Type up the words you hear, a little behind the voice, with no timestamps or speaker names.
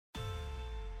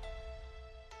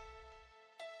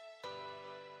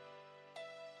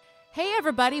Hey,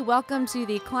 everybody. Welcome to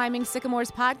the Climbing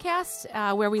Sycamores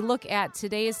podcast, where we look at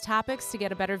today's topics to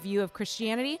get a better view of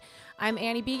Christianity. I'm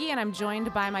Annie Beege, and I'm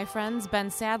joined by my friends Ben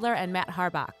Sadler and Matt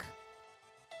Harbach.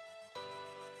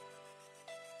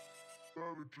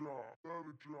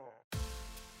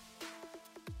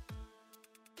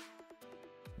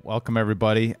 Welcome,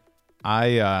 everybody.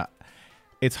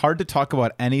 It's hard to talk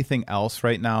about anything else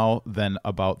right now than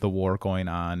about the war going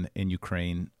on in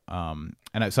Ukraine.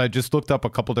 So I just looked up a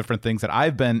couple different things that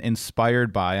I've been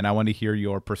inspired by, and I want to hear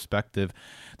your perspective.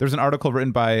 There's an article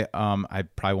written by, I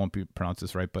probably won't pronounce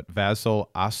this right, but Vasyl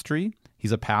Ostry.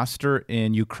 He's a pastor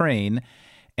in Ukraine,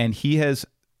 and he has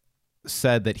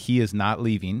said that he is not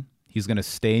leaving. He's going to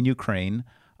stay in Ukraine.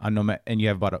 And you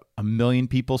have about a million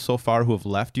people so far who have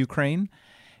left Ukraine.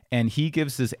 And he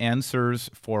gives his answers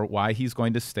for why he's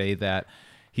going to stay, that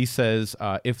he says,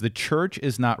 if the church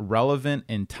is not relevant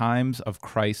in times of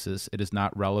crisis, it is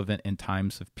not relevant in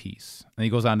times of peace. And he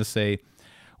goes on to say,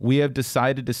 we have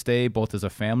decided to stay both as a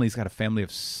family. He's got a family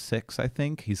of 6, I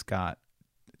think. He's got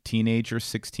teenager,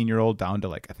 16-year-old, down to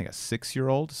I think a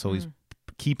 6-year-old. So he's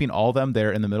keeping all them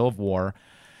there in the middle of war.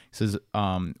 He says,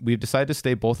 we've decided to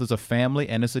stay both as a family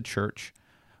and as a church.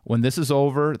 When this is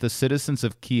over, the citizens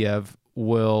of Kiev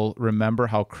will remember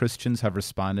how Christians have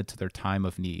responded to their time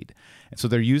of need. And so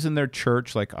they're using their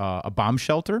church like a bomb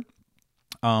shelter.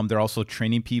 They're also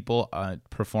training people,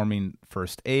 performing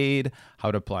first aid,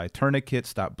 how to apply tourniquets,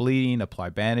 stop bleeding, apply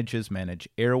bandages, manage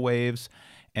airwaves.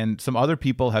 And some other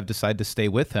people have decided to stay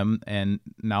with him. And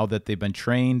now that they've been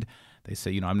trained, they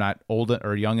say, I'm not old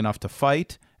or young enough to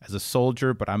fight as a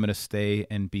soldier, but I'm going to stay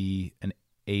and be an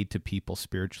aid to people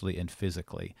spiritually and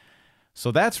physically.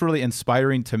 So that's really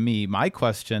inspiring to me. My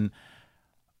question,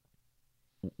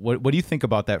 what do you think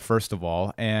about that, first of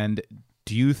all? And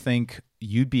do you think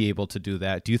you'd be able to do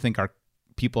that? Do you think our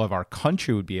people of our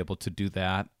country would be able to do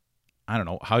that? I don't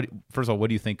know. First of all, what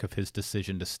do you think of his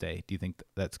decision to stay? Do you think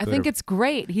that's good? I think it's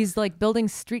great. He's building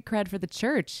street cred for the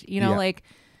church,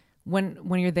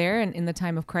 when you're there and in the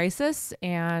time of crisis.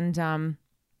 And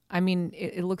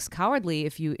it looks cowardly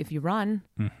if you run,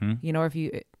 or if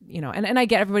you, and I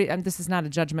get everybody, and this is not a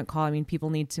judgment call. I mean, people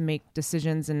need to make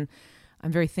decisions, and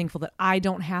I'm very thankful that I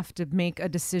don't have to make a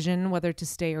decision whether to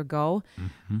stay or go.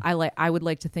 I would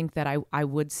like to think that I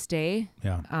would stay,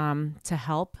 to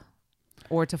help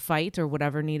or to fight or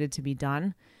whatever needed to be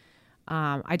done.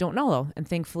 I don't know though. And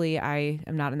thankfully I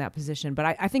am not in that position,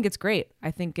 but I think it's great.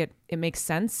 I think it makes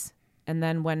sense. And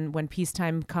then when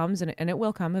peacetime comes, and it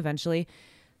will come eventually,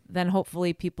 then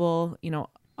hopefully people,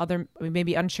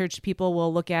 maybe unchurched people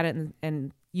will look at it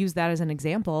and use that as an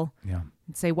example and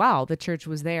say, wow, the church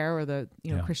was there, or the,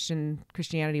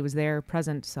 Christianity was there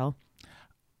present. So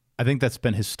I think that's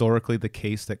been historically the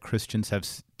case, that Christians have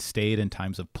stayed in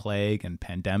times of plague and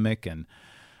pandemic and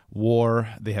war.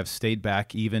 They have stayed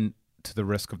back even to the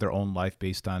risk of their own life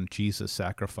based on Jesus'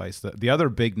 sacrifice. The other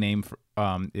big name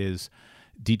is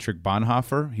Dietrich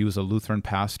Bonhoeffer. He was a Lutheran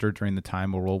pastor during the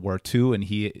time of World War II, and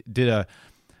he did a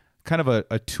kind of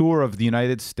a tour of the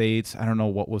United States. I don't know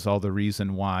what was all the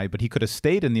reason why, but he could have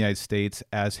stayed in the United States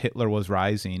as Hitler was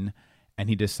rising, and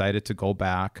he decided to go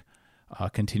back,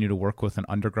 continue to work with an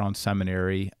underground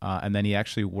seminary, and then he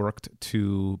actually worked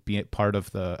to be part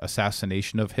of the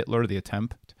assassination of Hitler, the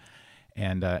attempt,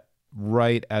 and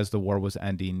right as the war was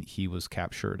ending, he was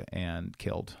captured and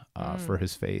killed for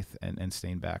his faith and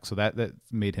staying back. So that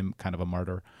made him kind of a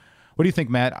martyr. What do you think,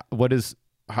 Matt?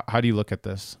 How do you look at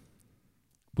this?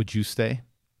 Would you stay?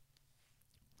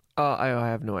 I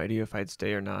have no idea if I'd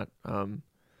stay or not.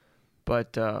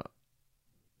 But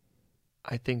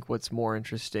I think what's more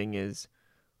interesting is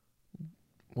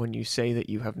when you say that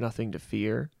you have nothing to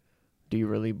fear, do you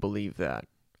really believe that?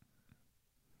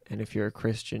 And if you're a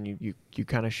Christian, you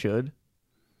kind of should,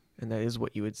 and that is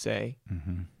what you would say.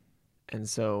 And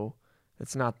so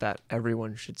it's not that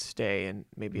everyone should stay, and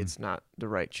maybe it's not the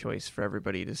right choice for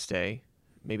everybody to stay.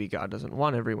 Maybe God doesn't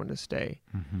want everyone to stay.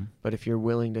 But if you're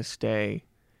willing to stay,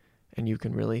 and you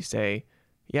can really say,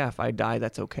 yeah, if I die,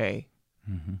 that's okay.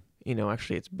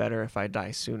 Actually, it's better if I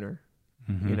die sooner.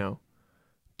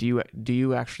 Do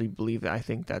you actually believe that? I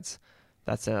think that's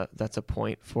a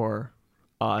point for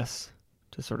us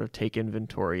to sort of take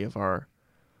inventory of our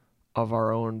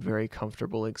own very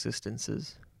comfortable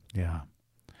existences. Yeah.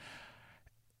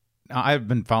 Now, I've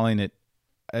been following it.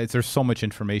 There's so much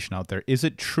information out there. Is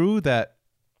it true that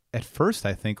at first,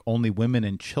 I think only women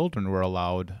and children were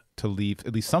allowed to leave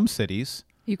at least some cities?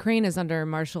 Ukraine is under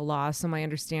martial law, so my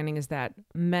understanding is that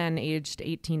men aged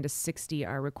 18 to 60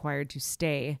 are required to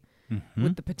stay,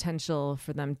 with the potential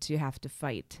for them to have to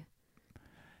fight.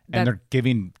 And they're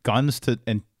giving guns to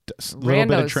and a little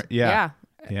randos, bit of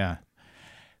Yeah.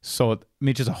 So, I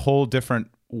mean, just a whole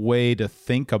different way to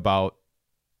think about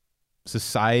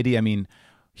society. I mean,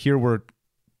 here we're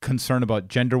concerned about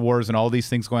gender wars and all these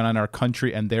things going on in our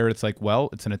country, and there it's like, well,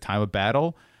 it's in a time of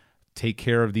battle. Take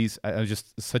care of these.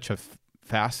 Just such a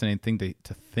fascinating thing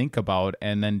to think about.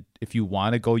 And then if you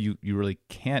want to go, you really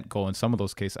can't go in some of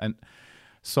those cases. And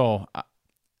so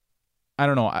I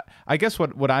don't know. I guess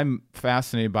what I'm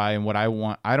fascinated by and what I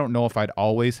want, I don't know if I'd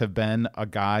always have been a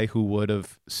guy who would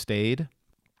have stayed.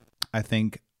 I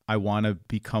think I want to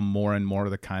become more and more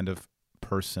the kind of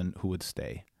person who would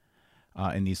stay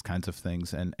in these kinds of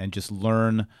things and just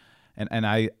learn. And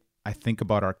I think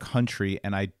about our country,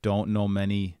 and I don't know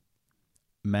many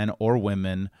men or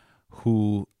women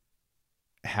who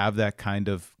have that kind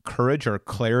of courage or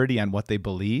clarity on what they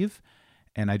believe.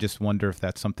 And I just wonder if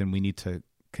that's something we need to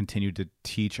continue to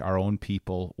teach our own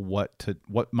people, what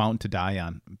mountain to die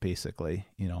on, basically,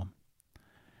 I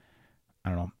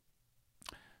don't know.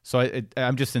 So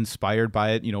I'm just inspired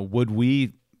by it. Would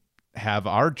we have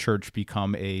our church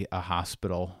become a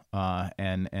hospital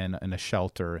and a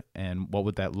shelter, and what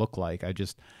would that look like?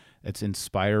 It's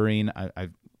inspiring.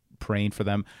 I'm praying for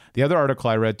them. The other article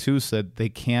I read too said they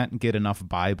can't get enough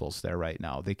Bibles there right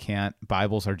now.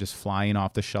 Bibles are just flying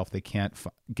off the shelf. They can't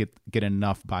get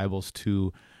enough Bibles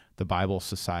to the Bible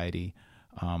Society,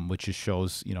 which just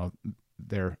shows,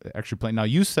 they're actually playing. Now,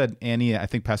 you said, Annie, I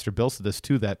think Pastor Bill said this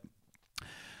too, that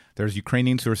there's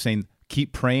Ukrainians who are saying,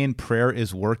 keep praying, prayer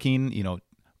is working.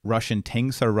 Russian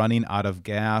tanks are running out of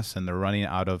gas, and they're running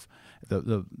out of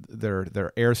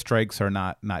their airstrikes are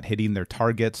not hitting their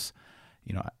targets.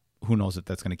 Who knows if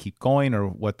that's going to keep going or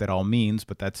what that all means,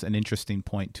 but that's an interesting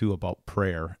point too about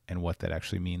prayer and what that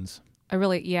actually means. I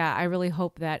really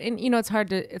hope that. And it's hard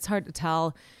to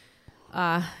tell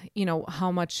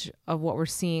how much of what we're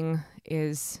seeing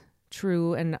is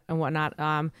true and whatnot.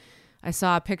 I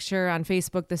saw a picture on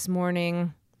Facebook this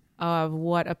morning of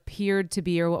what appeared to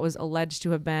be, or what was alleged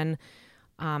to have been,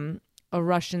 a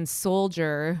Russian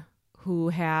soldier who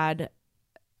had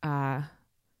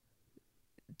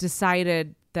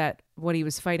decided that what he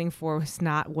was fighting for was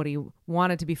not what he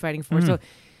wanted to be fighting for.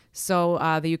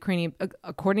 So the Ukrainian,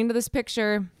 according to this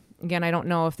picture, again, I don't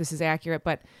know if this is accurate,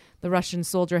 but the Russian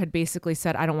soldier had basically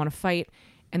said, I don't want to fight.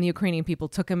 And the Ukrainian people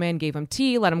took him in, gave him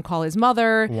tea, let him call his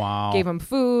mother, gave him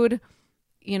food,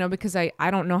 because I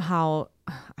don't know how,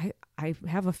 I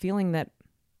have a feeling that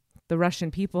the Russian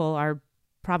people are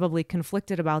probably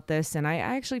conflicted about this. And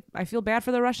I feel bad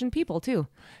for the Russian people too.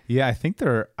 Yeah, I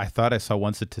thought I saw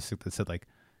one statistic that said like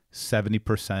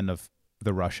 70% of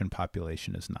the Russian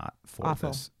population is not for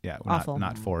this. Yeah,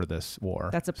 not for this war.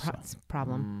 That's a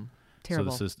problem.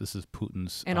 Terrible. So this is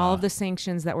Putin's, and all of the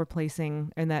sanctions that we're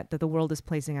placing and that the world is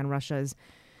placing on Russia is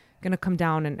going to come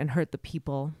down and hurt the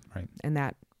people. Right. And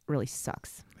that really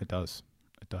sucks. It does.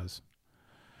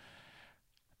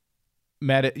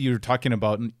 Matt, you're talking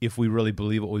about if we really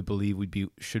believe what we believe,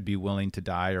 should be willing to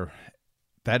die, or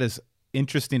that is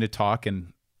interesting to talk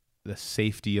in the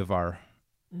safety of our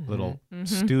little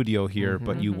studio here,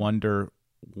 but you wonder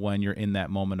when you're in that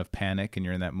moment of panic and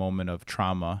you're in that moment of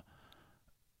trauma,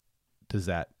 does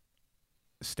that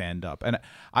stand up? And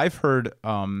I've heard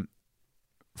from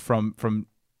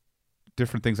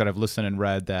different things that I've listened and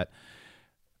read that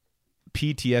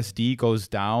PTSD goes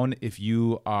down if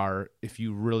you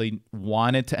really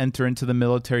wanted to enter into the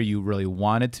military, you really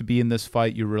wanted to be in this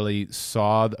fight, you really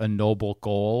saw a noble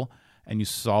goal and you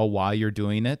saw why you're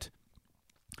doing it.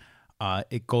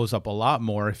 It goes up a lot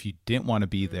more if you didn't want to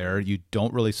be there. You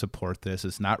don't really support this.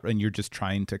 It's not, and you're just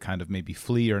trying to kind of maybe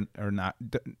flee or not.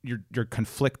 You're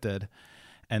conflicted,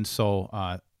 and so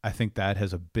I think that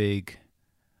has a big.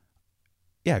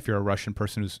 Yeah, if you're a Russian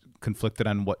person who's conflicted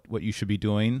on what you should be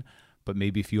doing, but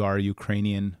maybe if you are a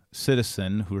Ukrainian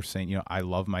citizen who are saying, I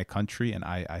love my country and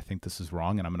I think this is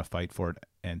wrong and I'm going to fight for it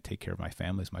and take care of my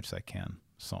family as much as I can.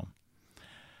 So.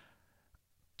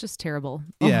 Just terrible.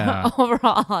 Yeah.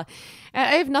 Overall, I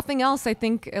have nothing else. I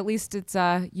think at least it's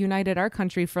united our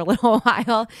country for a little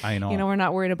while. I know. We're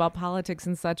not worried about politics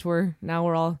and such.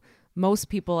 Most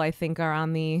people I think are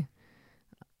on the,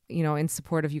 in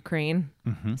support of Ukraine.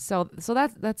 Mm-hmm. So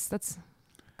that's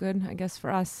good, I guess, for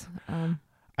us.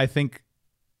 I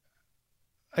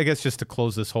guess just to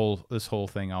close this whole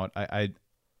thing out, I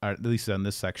at least on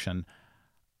this section,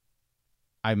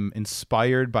 I'm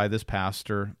inspired by this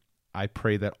pastor. I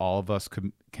pray that all of us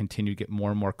could continue to get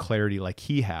more and more clarity like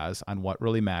he has on what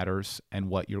really matters and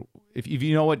what if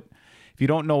you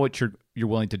don't know what you're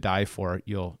willing to die for,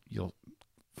 you'll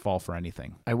fall for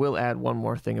anything. I will add one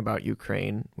more thing about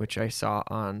Ukraine, which I saw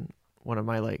on one of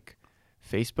my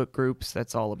Facebook groups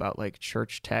that's all about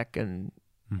church tech and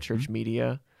church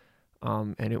media,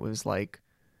 and it was like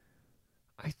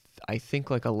I think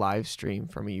like a live stream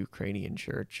from a Ukrainian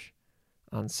church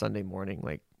on Sunday morning,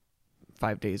 like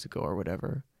 5 days ago or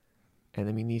whatever. And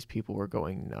I mean, these people were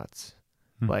going nuts.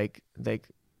 Like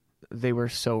they were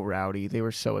so rowdy. They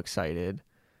were so excited.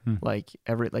 Like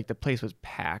the place was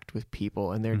packed with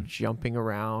people, and they're jumping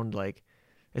around. Like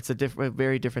it's a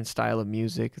very different style of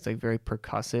music. It's like very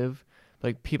percussive.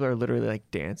 Like people are literally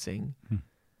like dancing.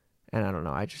 And I don't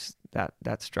know. I just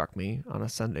that struck me on a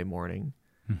Sunday morning.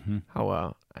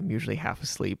 How I'm usually half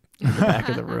asleep in the back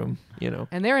of the room,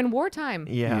 And they're in wartime.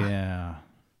 Yeah.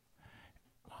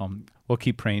 We'll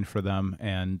keep praying for them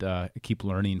and keep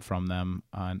learning from them.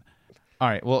 All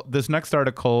right. Well, this next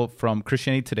article from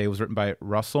Christianity Today was written by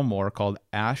Russell Moore called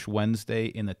Ash Wednesday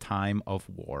in the Time of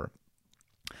War.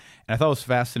 And I thought it was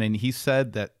fascinating. He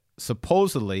said that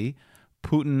supposedly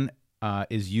Putin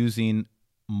is using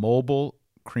mobile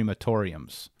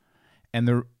crematoriums. And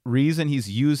the reason he's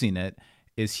using it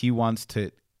is he wants to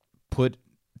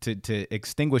to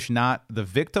extinguish not the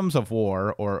victims of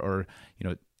war or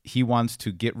he wants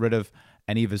to get rid of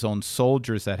any of his own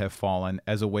soldiers that have fallen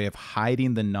as a way of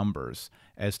hiding the numbers,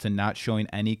 as to not showing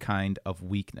any kind of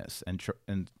weakness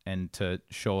and to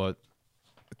show a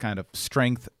kind of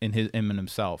strength in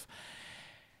himself.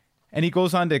 And he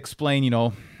goes on to explain,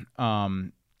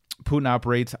 Putin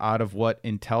operates out of what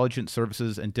intelligence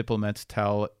services and diplomats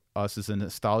tell us is a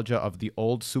nostalgia of the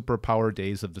old superpower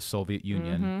days of the Soviet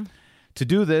Union. To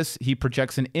do this, he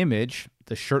projects an image,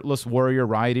 the shirtless warrior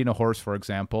riding a horse, for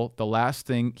example. The last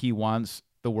thing he wants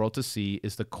the world to see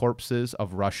is the corpses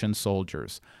of Russian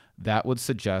soldiers. That would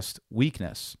suggest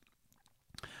weakness.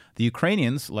 The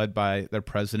Ukrainians, led by their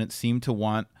president, seem to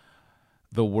want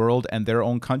the world and their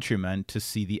own countrymen to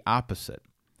see the opposite.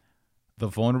 The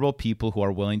vulnerable people who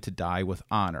are willing to die with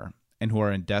honor and who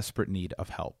are in desperate need of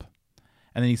help.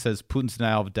 And then he says Putin's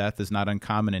denial of death is not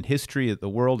uncommon in history of the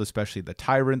world, especially the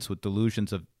tyrants with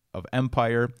delusions of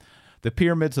empire. The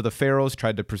pyramids of the pharaohs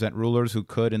tried to present rulers who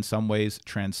could, in some ways,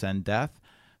 transcend death.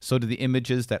 So do the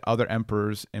images that other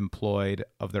emperors employed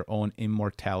of their own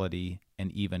immortality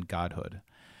and even godhood.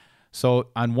 So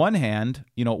on one hand,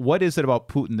 what is it about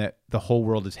Putin that the whole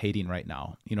world is hating right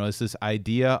now? It's this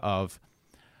idea of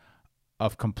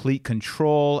complete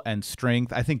control and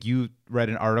strength. I think you read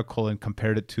an article and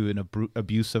compared it to an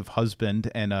abusive husband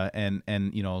and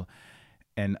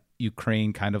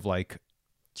Ukraine kind of like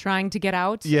trying to get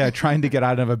out. Yeah, trying to get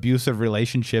out of an abusive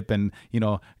relationship and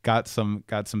got some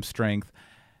strength.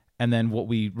 And then what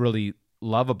we really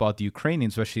love about the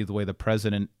Ukrainians, especially the way their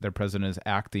president is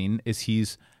acting, is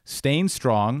he's staying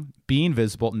strong, being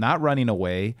visible, not running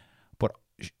away, but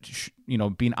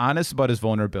being honest about his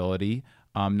vulnerability.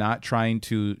 Not trying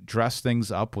to dress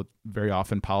things up. What very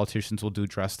often politicians will do,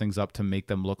 dress things up to make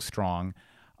them look strong,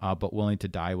 but willing to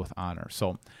die with honor.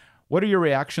 So what are your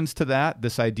reactions to that?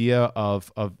 This idea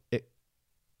of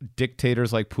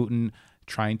dictators like Putin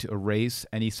trying to erase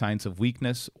any signs of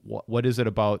weakness? What is it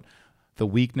about the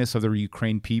weakness of the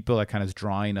Ukraine people that kind of is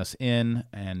drawing us in?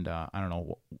 And I don't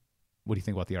know. What do you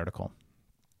think about the article?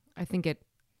 I think it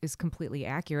is completely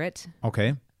accurate.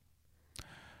 Okay.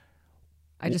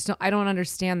 I don't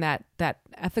understand that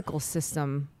ethical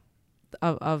system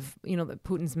of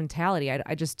Putin's mentality.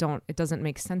 I just don't. It doesn't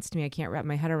make sense to me. I can't wrap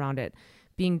my head around it.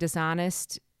 Being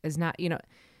dishonest is not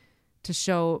to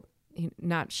show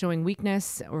not showing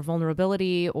weakness or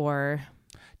vulnerability or.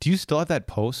 Do you still have that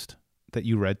post that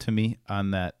you read to me on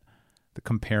the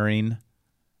comparing?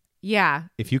 Yeah.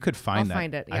 If you could find I'll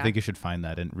find it, yeah. I think you should find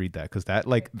that and read that, because that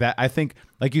I think,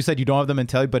 like you said, you don't have the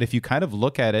mentality, but if you kind of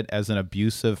look at it as an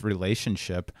abusive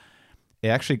relationship, it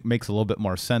actually makes a little bit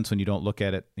more sense when you don't look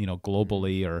at it,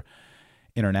 globally or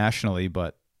internationally,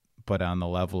 but on the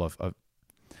level of.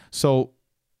 So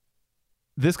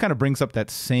this kind of brings up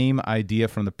that same idea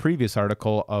from the previous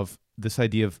article of this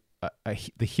idea of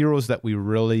the heroes that we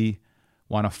really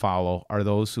want to follow are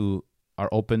those who are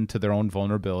open to their own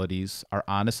vulnerabilities, are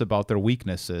honest about their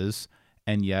weaknesses,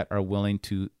 and yet are willing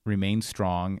to remain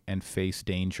strong and face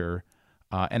danger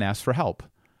and ask for help.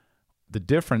 The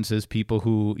difference is people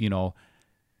who,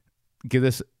 give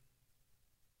this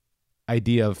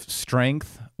idea of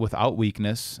strength without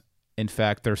weakness. In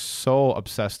fact, they're so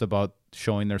obsessed about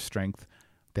showing their strength,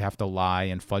 they have to lie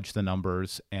and fudge the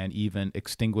numbers and even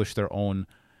extinguish their own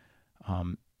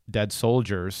dead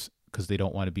soldiers because they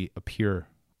don't want to appear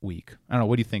weak. I don't know.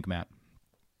 What do you think, Matt?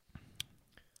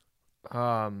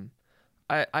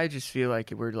 I just feel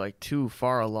like we're like too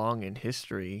far along in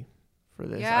history for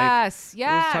this. Yes.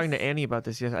 I was talking to Annie about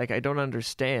this. Yes, I don't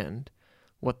understand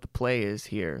what the play is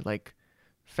here. Like,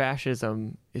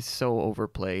 fascism is so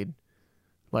overplayed.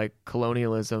 like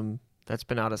colonialism, that's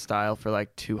been out of style for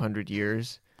like 200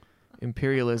 years.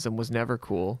 Imperialism was never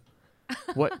cool.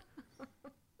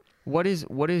 What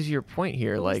is your point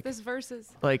here? What like was this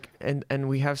versus? like and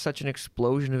we have such an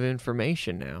explosion of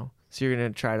information now. So you're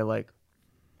going to try to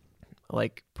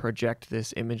like project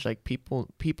this image like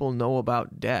people know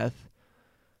about death.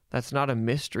 That's not a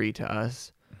mystery to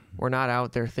us. We're not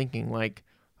out there thinking like,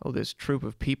 oh, this troop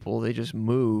of people, they just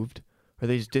moved or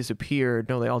they just disappeared.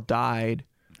 No, they all died,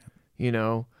 you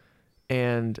know?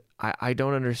 And I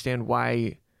don't understand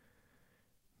why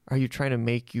are you trying to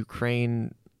make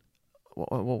Ukraine,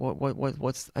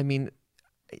 what's, I mean,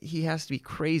 he has to be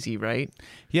crazy, right?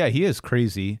 Yeah, he is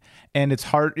crazy. And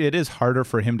it is harder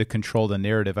for him to control the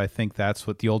narrative. I think that's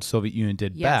what the old Soviet Union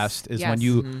did best is when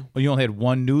you only had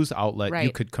one news outlet,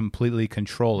 you could completely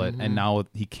control it. And now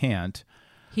he can't.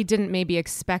 He didn't maybe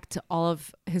expect all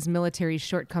of his military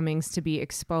shortcomings to be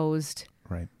exposed,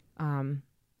 right?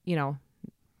 You know,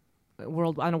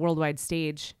 on a worldwide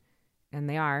stage, and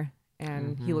they are,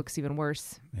 and he looks even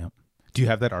worse. Yeah. Do you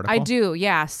have that article? I do.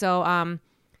 Yeah. So,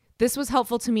 this was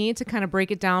helpful to me to kind of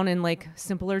break it down in like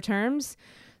simpler terms.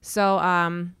 So,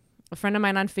 a friend of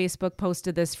mine on Facebook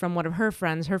posted this from one of her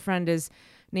friends. Her friend is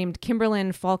named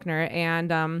Kimberlyn Faulkner,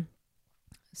 and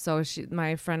so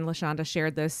my friend LaShonda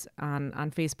shared this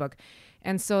on Facebook.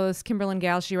 And so this Kimberlyn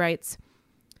gal, she writes,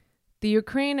 "The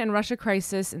Ukraine and Russia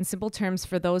crisis in simple terms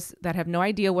for those that have no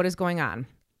idea what is going on.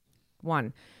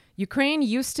 1. Ukraine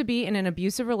used to be in an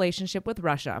abusive relationship with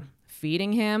Russia,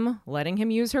 feeding him, letting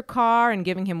him use her car, and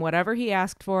giving him whatever he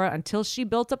asked for until she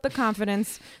built up the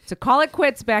confidence to call it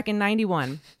quits back in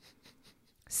 91.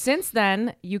 Since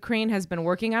then, Ukraine has been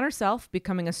working on herself,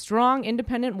 becoming a strong,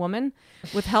 independent woman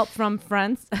with help from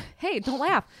friends." Hey, don't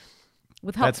laugh.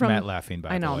 With help from Matt laughing, by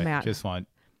the way. I know, Matt. Just want...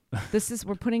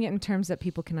 We're putting it in terms that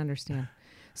people can understand.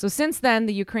 So since then,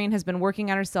 the Ukraine has been working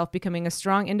on herself, becoming a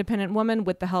strong, independent woman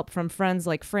with the help from friends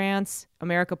like France,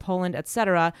 America, Poland,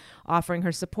 etc., offering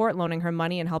her support, loaning her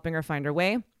money, and helping her find her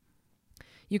way.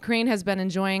 Ukraine has been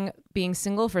enjoying being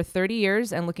single for 30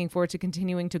 years and looking forward to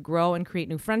continuing to grow and create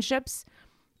new friendships.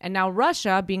 And now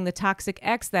Russia, being the toxic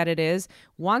ex that it is,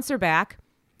 wants her back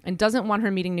and doesn't want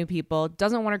her meeting new people,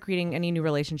 doesn't want her creating any new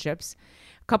relationships.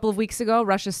 A couple of weeks ago,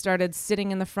 Russia started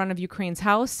sitting in the front of Ukraine's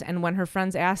house, and when her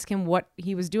friends asked him what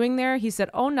he was doing there, he said,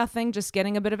 "Oh, nothing, just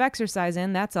getting a bit of exercise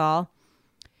in, that's all."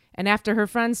 And after her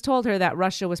friends told her that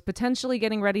Russia was potentially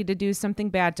getting ready to do something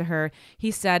bad to her, he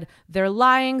said, "They're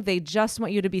lying, they just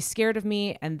want you to be scared of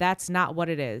me, and that's not what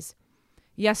it is."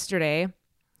 Yesterday,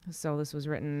 so this was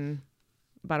written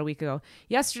about a week ago.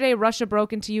 Yesterday, Russia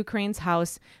broke into Ukraine's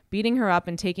house, beating her up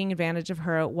and taking advantage of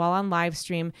her while on live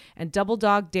stream and double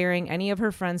dog daring any of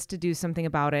her friends to do something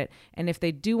about it. And if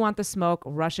they do want the smoke,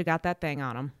 Russia got that thing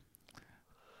on them.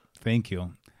 Thank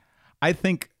you. I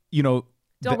think, you know...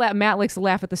 Don't let Matt likes to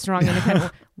laugh at the strong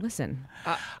independent. Listen.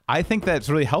 I think that's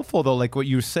really helpful, though. Like what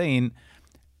you're saying,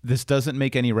 this doesn't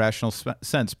make any rational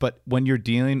sense. But when you're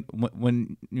dealing...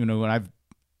 when I've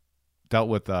dealt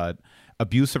with...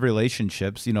 abusive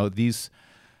relationships, you know, these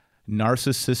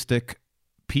narcissistic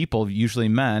people, usually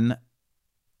men,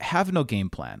 have no game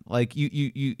plan. Like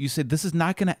you said, this is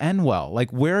not going to end well. Like,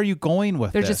 where are you going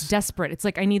with this? They're just desperate. It's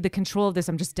like, I need the control of this.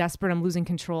 I'm just desperate. I'm losing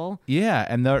control. Yeah,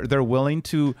 and they're willing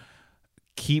to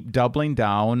keep doubling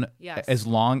down as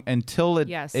long until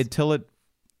it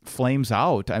flames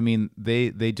out. I mean,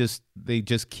 they just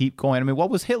keep going. I mean,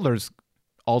 what was Hitler's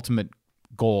ultimate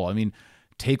goal? I mean,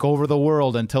 take over the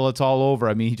world until it's all over.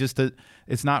 I mean,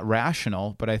 it's not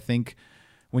rational, but I think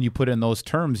when you put it in those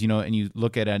terms, you know, and you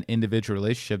look at an individual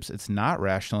relationships, it's not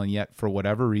rational. And yet for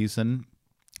whatever reason,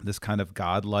 this kind of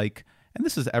godlike, and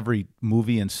this is every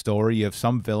movie and story, you have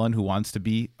some villain who wants to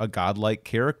be a godlike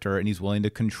character and he's willing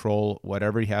to control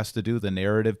whatever he has to do, the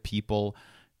narrative, people,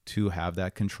 to have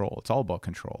that control. It's all about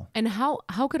control. And how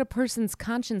could a person's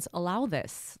conscience allow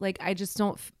this? Like, I just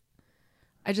don't,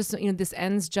 this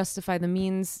ends justify the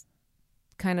means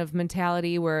kind of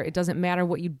mentality where it doesn't matter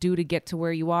what you do to get to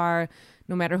where you are,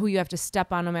 no matter who you have to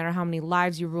step on, no matter how many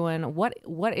lives you ruin. What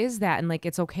is that? And like,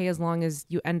 it's okay as long as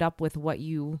you end up with what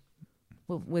you,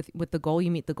 with the goal, you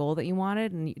meet the goal that you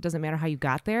wanted, and it doesn't matter how you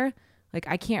got there. Like,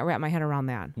 I can't wrap my head around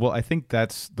that. Well, I think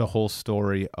that's the whole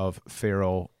story of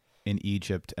Pharaoh in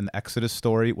Egypt and the Exodus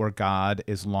story, where God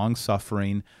is long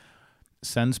suffering,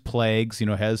 sends plagues,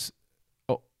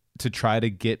 to try to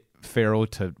get Pharaoh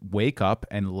to wake up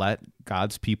and let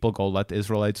God's people go, let the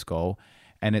Israelites go.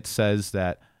 And it says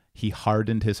that he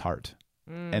hardened his heart.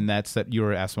 And that's that you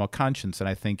were asking about conscience. And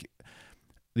I think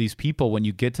these people, when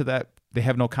you get to that, they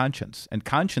have no conscience. And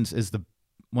conscience is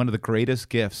one of the greatest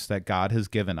gifts that God has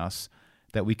given us,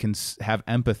 that we can have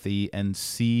empathy and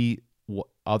see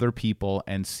other people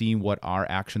and see what our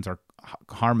actions are,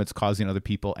 harm it's causing other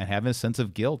people, and having a sense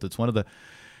of guilt. It's one of the,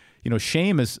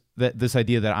 shame is that this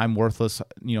idea that I'm worthless,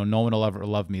 no one will ever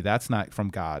love me. That's not from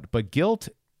God. But guilt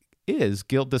is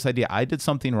this idea I did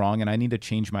something wrong and I need to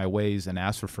change my ways and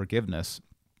ask for forgiveness.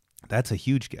 That's a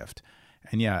huge gift.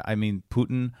 And yeah, I mean,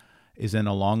 Putin is in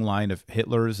a long line of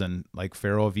Hitlers and like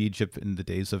Pharaoh of Egypt in the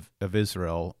days of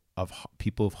Israel, of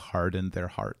people who've hardened their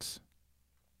hearts.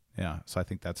 Yeah, so I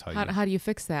think that's how do you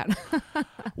fix that?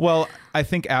 Well, I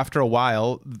think after a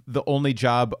while, the only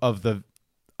job of the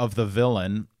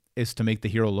villain is to make the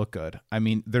hero look good. I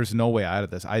mean, there's no way out of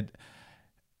this.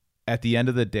 At the end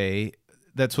of the day,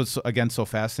 that's what's again so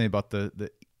fascinating about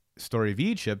the story of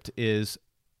Egypt is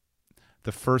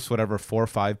the first 4 or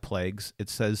 5 plagues. It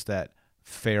says that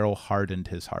Pharaoh hardened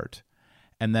his heart.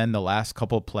 And then the last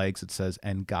couple of plagues, it says,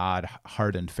 and God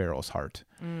hardened Pharaoh's heart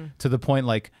to the point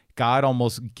like God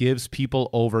almost gives people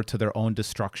over to their own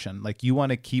destruction. Like, you want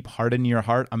to keep hardening your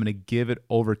heart, I'm going to give it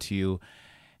over to you,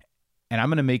 and I'm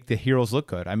going to make the heroes look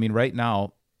good. I mean, right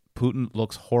now, Putin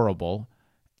looks horrible.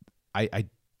 Every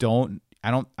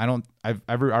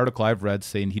article I've read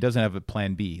saying he doesn't have a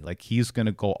plan B. Like, he's going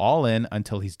to go all in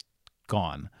until he's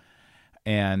gone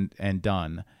and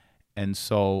done. And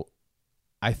so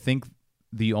I think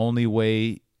the only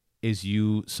way is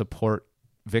you support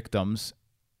victims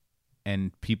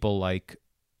and people like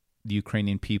the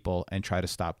Ukrainian people and try to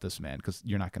stop this man, because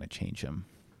you're not going to change him.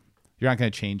 You're not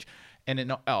going to change. And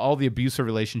in all the abusive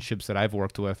relationships that I've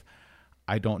worked with,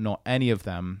 I don't know any of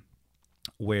them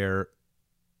where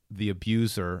the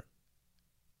abuser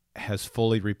has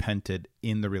fully repented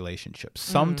in the relationship.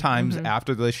 Sometimes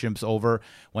after the relationship's over,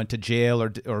 went to jail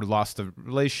or lost the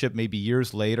relationship, maybe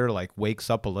years later, like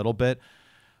wakes up a little bit.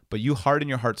 But you harden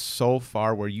your heart so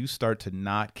far where you start to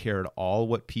not care at all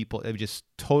what people, it just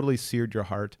totally seared your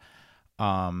heart.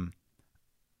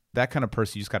 That kind of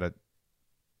person, you just got to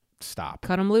stop.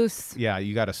 Cut them loose. Yeah,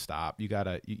 you got to stop. You got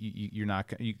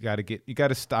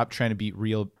to stop trying to be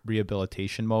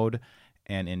rehabilitation mode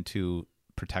and into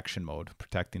protection mode,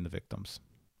 protecting the victims.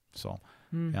 So,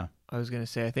 yeah. I was going to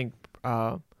say, I think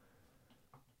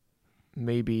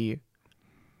maybe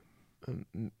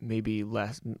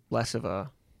less of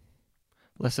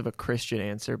a Christian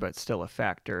answer, but still a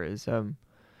factor is from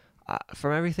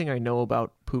everything I know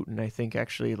about Putin, I think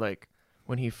actually like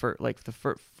when he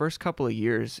first couple of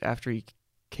years after he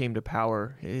came to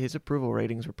power, his approval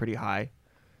ratings were pretty high,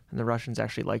 and the Russians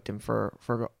actually liked him for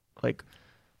like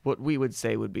what we would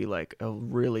say would be like a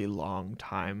really long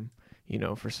time,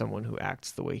 for someone who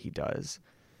acts the way he does.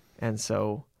 And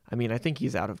so, I mean, I think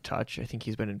he's out of touch. I think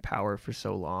he's been in power for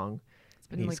so long. It's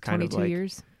been like 22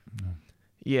 years.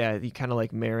 Yeah, you kind of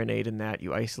like marinate in that.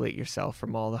 You isolate yourself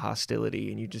from all the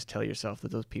hostility, and you just tell yourself that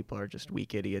those people are just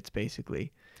weak idiots,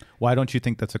 basically. Why don't you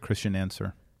think that's a Christian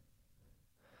answer?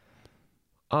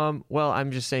 Well,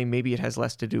 I'm just saying maybe it has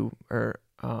less to do, you're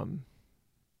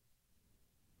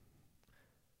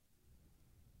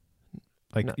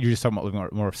just talking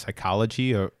about more of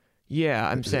psychology, or yeah,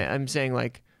 I'm saying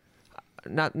like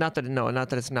not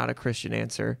that it's not a Christian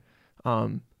answer,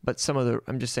 but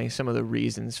I'm just saying some of the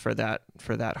reasons for that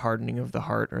hardening of the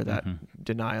heart or that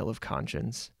denial of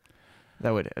conscience,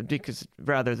 because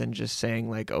rather than just saying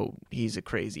like, oh, he's a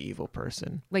crazy evil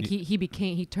person, like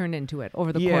he turned into it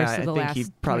over the course of the last. He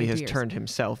probably has years. turned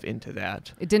himself into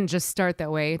that. It didn't just start that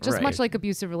way, just Right. much like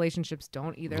abusive relationships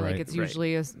don't either. Right. Like it's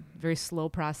usually a very slow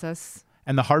process.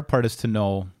 And the hard part is to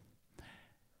know,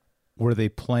 were they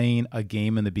playing a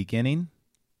game in the beginning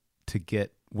to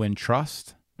win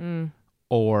trust,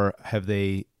 or have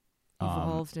they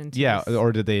evolved into this?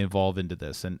 or did they evolve into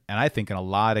this? And I think in a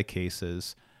lot of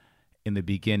cases, in the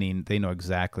beginning, they know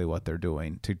exactly what they're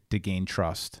doing to gain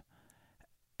trust,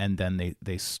 and then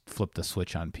they flip the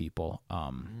switch on people.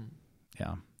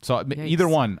 Yeah. So Yikes. Either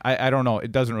one, I don't know.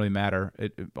 It doesn't really matter.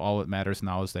 All that matters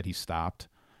now is that he stopped.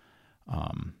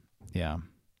 Yeah.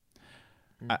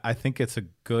 I think it's a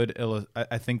good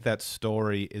I think that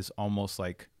story is almost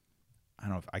like, I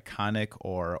don't know if iconic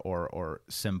or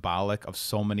symbolic of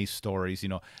so many stories,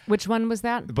 Which one was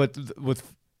that? But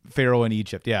with Pharaoh in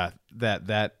Egypt, yeah,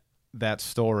 that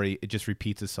story, it just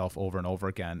repeats itself over and over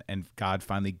again, and God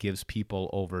finally gives people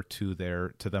over to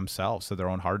themselves, to their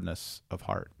own hardness of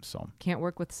heart. So Can't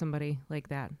work with somebody like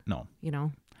that. no.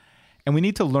 And we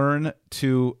need to learn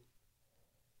to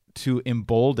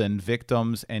embolden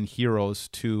victims and heroes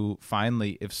to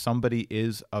finally, if somebody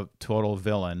is a total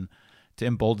villain, to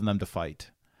embolden them to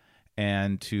fight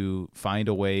and to find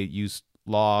a way, use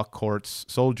law, courts,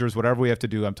 soldiers, whatever we have to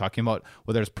do. I'm talking about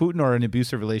whether it's Putin or an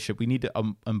abusive relationship. We need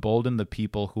to embolden the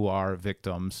people who are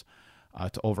victims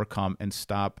to overcome and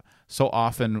stop. So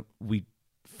often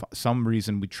some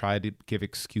reason we try to give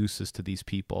excuses to these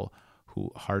people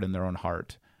who harden their own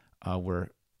heart,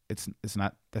 where that's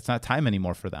not time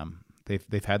anymore for them.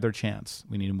 They've had their chance.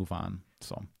 We need to move on.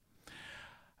 So,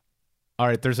 all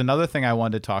right, there's another thing I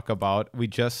wanted to talk about. We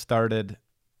just started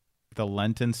the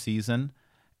Lenten season.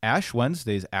 Ash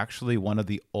Wednesday is actually one of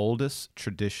the oldest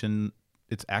tradition.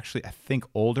 It's actually, I think,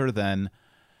 older than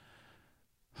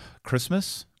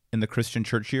Christmas in the Christian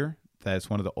church year. That is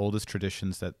one of the oldest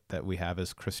traditions that we have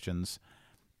as Christians.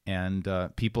 And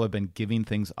people have been giving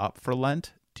things up for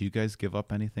Lent. Do you guys give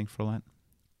up anything for Lent?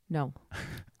 No.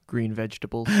 Green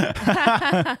vegetables.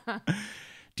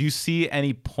 Do you see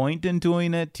any point in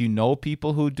doing it? Do you know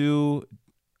people who do?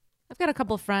 I've got a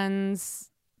couple friends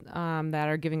that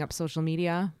are giving up social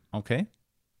media. Okay.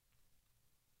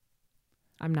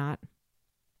 I'm not.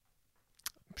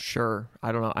 Sure.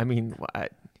 I don't know. I mean,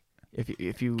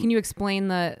 if you Can you explain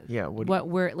what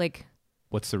we're like?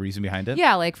 What's the reason behind it?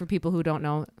 Yeah, like for people who don't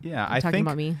know. Yeah, I'm talking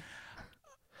about me.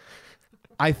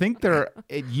 I think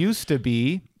it used to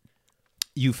be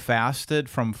you fasted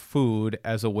from food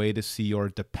as a way to see your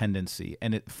dependency.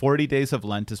 And 40 days of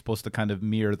Lent is supposed to kind of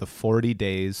mirror the 40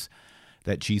 days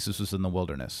that Jesus was in the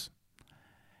wilderness.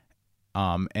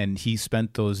 And he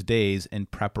spent those days in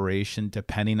preparation,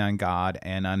 depending on God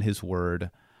and on his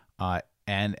word.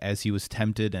 And as he was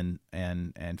tempted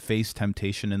and faced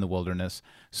temptation in the wilderness,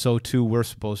 so too we're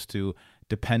supposed to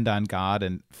depend on God.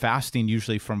 And fasting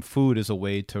usually from food is a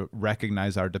way to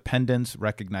recognize our dependence,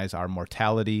 recognize our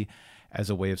mortality, as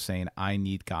a way of saying, I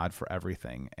need God for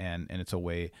everything. And it's a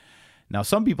way. Now,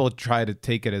 some people try to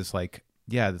take it as like,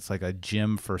 yeah, it's like a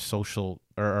gym for social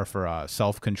or for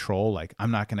self-control. Like, I'm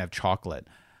not going to have chocolate.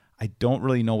 I don't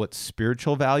really know what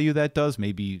spiritual value that does.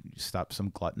 Maybe stop some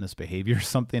gluttonous behavior or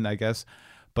something, I guess.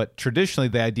 But traditionally,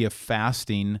 the idea of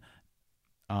fasting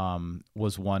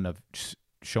was one of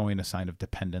showing a sign of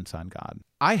dependence on God.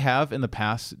 I have in the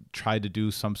past tried to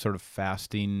do some sort of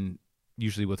fasting,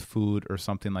 usually with food or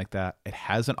something like that. It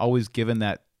hasn't always given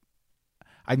that.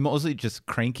 I'm mostly just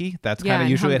cranky. That's kind of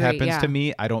usually hungry, what happens to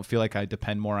me. I don't feel like I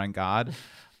depend more on God.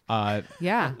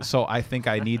 Yeah. So I think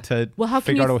I need to how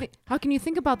figure how can you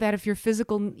think about that if your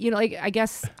physical, like, I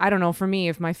guess, I don't know, for me,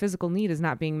 if my physical need is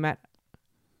not being met,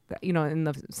 in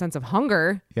the sense of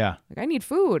hunger, yeah, like I need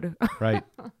food. Right.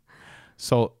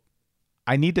 So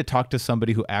I need to talk to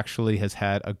somebody who actually has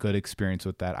had a good experience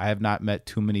with that. I have not met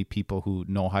too many people who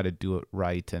know how to do it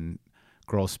right and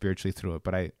grow spiritually through it.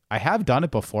 But I have done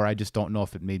it before. I just don't know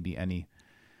if it made me any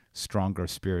stronger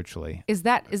spiritually. Is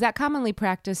that commonly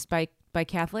practiced by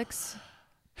Catholics?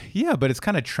 Yeah, but it's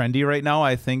kind of trendy right now.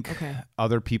 I think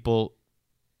other people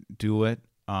do it.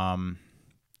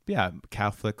 Yeah,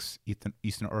 Catholics,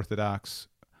 Eastern Orthodox,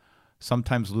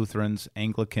 sometimes Lutherans,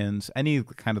 Anglicans, any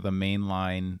kind of the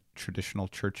mainline traditional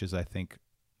churches, I think,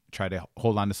 try to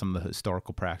hold on to some of the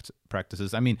historical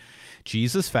practices. I mean,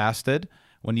 Jesus fasted.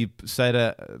 When he said,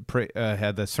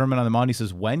 had the Sermon on the Mount, he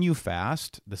says, when you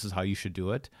fast, this is how you should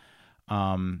do it.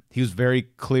 He was very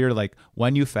clear, like,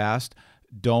 when you fast,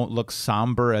 don't look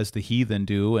somber as the heathen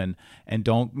do, and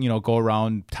don't, go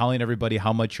around telling everybody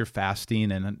how much you're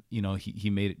fasting. And, he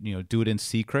made it, do it in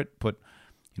secret,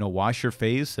 wash your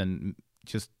face and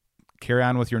just carry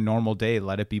on with your normal day.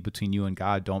 Let it be between you and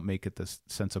God. Don't make it this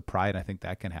sense of pride. I think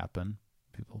that can happen.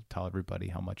 People tell everybody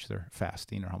how much they're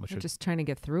fasting or how much they're just trying to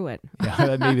get through it.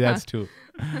 Yeah, maybe that's too.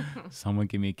 Someone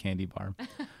give me a candy bar.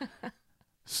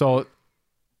 So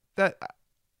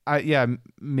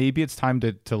maybe it's time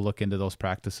to look into those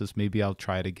practices. Maybe I'll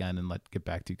try it again and get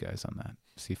back to you guys on that.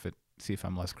 See if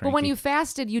I'm less cranky. But when you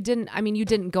fasted, you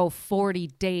didn't go 40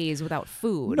 days without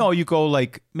food. No, you go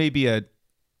like maybe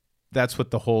that's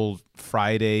what the whole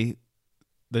Friday,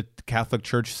 the Catholic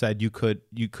Church said you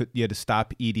had to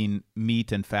stop eating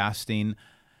meat and fasting.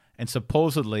 And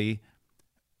supposedly,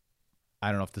 I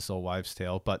don't know if this is a wives'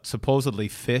 tale, but supposedly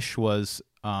fish was,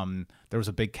 there was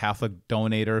a big Catholic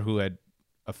donator who had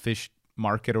a fish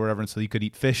market or whatever, and so you could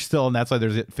eat fish still, and that's why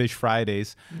there's Fish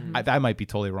Fridays. Mm-hmm. I might be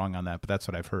totally wrong on that, but that's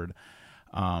what I've heard.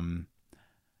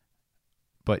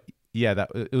 But yeah,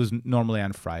 it was normally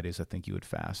on Fridays, I think you would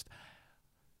fast.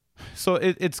 So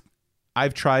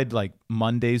I've tried like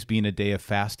Mondays being a day of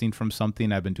fasting from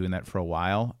something. I've been doing that for a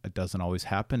while. It doesn't always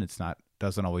happen.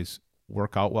 Doesn't always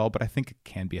work out well, but I think it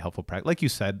can be a helpful practice. Like you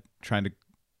said, trying to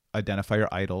identify your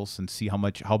idols and see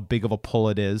how big of a pull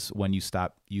it is when you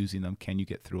stop using them. Can you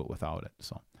get through it without it?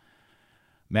 So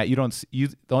Matt, you don't.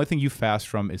 The only thing you fast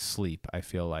from is sleep. I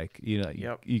feel like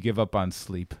Yep. you give up on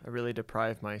sleep. I really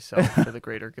deprive myself for the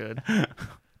greater good.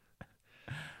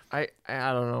 I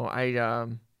don't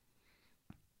know.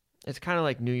 It's kind of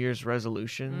like New Year's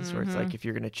resolutions where it's like, if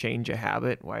you're going to change a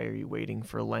habit, why are you waiting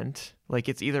for Lent? Like,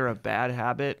 it's either a bad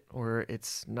habit or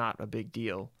it's not a big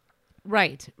deal.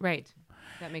 Right.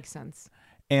 That makes sense.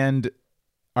 And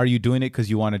are you doing it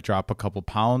because you want to drop a couple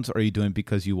pounds, or are you doing it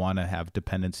because you want to have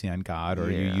dependency on God,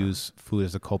 or you use food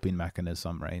as a coping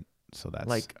mechanism, right? So that's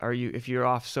like, if you're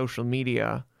off social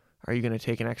media, are you going to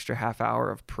take an extra half hour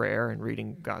of prayer and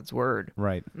reading God's word?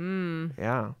 right.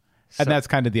 Yeah. And that's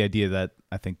kind of the idea that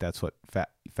I think that's what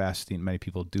fasting, many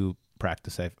people do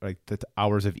practice. Like the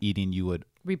hours of eating you would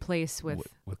Replace with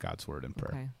God's word and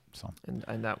prayer. Okay. So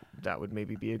and that would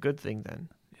maybe be a good thing then.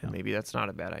 Yeah. And maybe that's not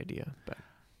a bad idea. But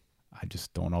I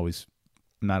just not always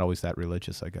that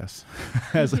religious, I guess.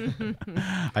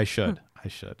 I should.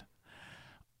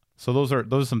 So those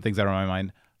are some things that are on my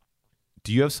mind.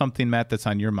 Do you have something, Matt, that's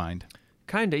on your mind?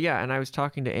 Kinda, yeah. And I was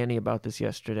talking to Annie about this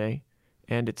yesterday,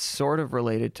 and it's sort of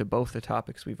related to both the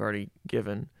topics we've already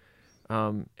given.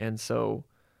 And so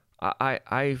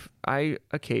I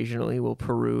occasionally will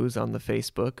peruse on the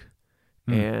Facebook,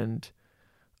 and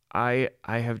I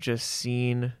have just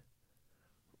seen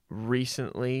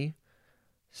recently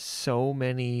so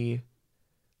many.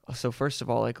 So first of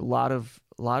all, like a lot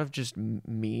of just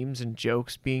memes and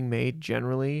jokes being made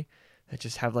generally that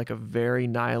just have like a very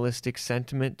nihilistic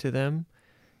sentiment to them.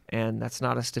 And that's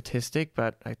not a statistic,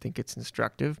 but I think it's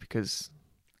instructive because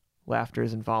laughter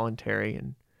is involuntary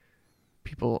and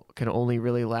people can only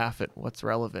really laugh at what's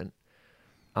relevant.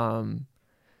 And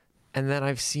then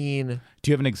I've seen...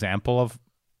 Do you have an example of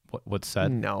what's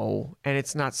said? No. And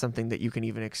it's not something that you can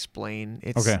even explain.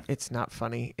 It's not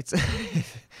funny. It's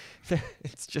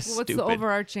it's just What's stupid. the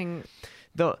overarching...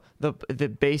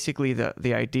 Basically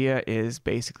the idea is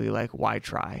basically like, why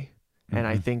try? And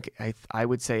I think I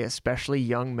would say especially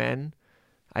young men,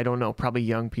 I don't know, probably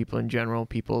young people in general,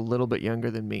 people a little bit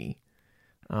younger than me.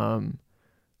 And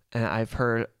I've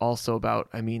heard also about,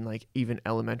 like even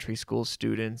elementary school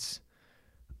students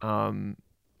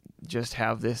just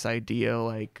have this idea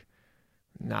like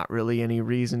not really any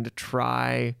reason to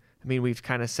try. We've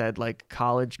kind of said like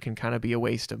college can kind of be a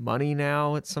waste of money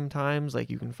now at sometimes, like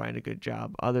you can find a good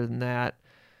job other than that.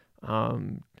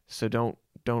 So don't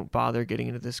bother getting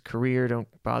into this career. Don't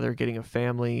bother getting a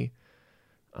family.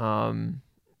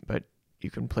 But you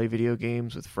can play video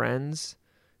games with friends.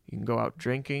 You can go out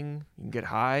drinking. You can get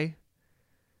high.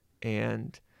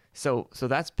 And so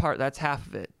that's half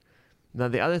of it. Now,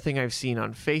 the other thing I've seen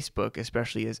on Facebook,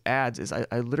 especially as ads, is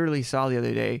I literally saw the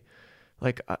other day,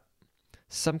 like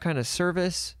some kind of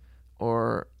service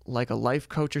or like a life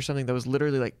coach or something that was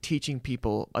literally like teaching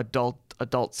people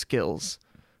adult skills.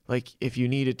 Like if you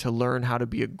needed to learn how to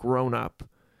be a grown up,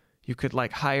 you could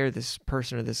like hire this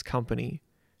person or this company.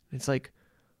 It's like,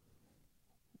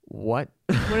 what?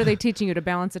 What are they teaching you, to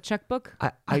balance a checkbook?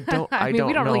 I don't we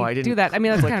don't know. really I didn't do that.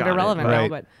 That's click kind of on it, irrelevant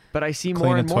right. now, but I see Clean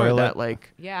more a and more of toilet. that.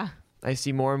 Like, yeah. I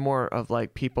see more and more of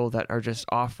like people that are just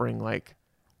offering like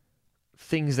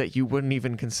things that you wouldn't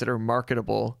even consider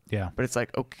marketable. Yeah. But it's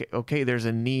like, okay, there's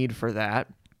a need for that.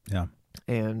 Yeah.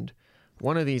 And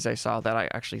one of these I saw that I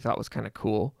actually thought was kind of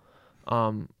cool.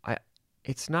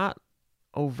 It's not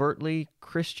overtly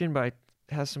Christian, but it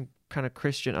has some kind of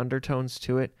Christian undertones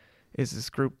to it. Is this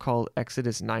group called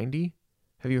Exodus 90?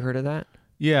 Have you heard of that?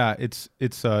 Yeah, it's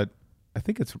I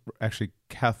think it's actually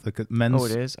Catholic men's. Oh,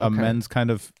 it is? A Okay. men's kind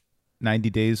of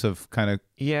 90 days of kind of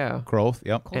Yeah. growth.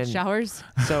 Yep. Cold And- showers.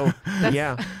 So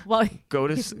yeah, Well,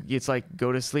 it's like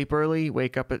go to sleep early,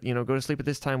 wake up at go to sleep at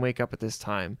this time, wake up at this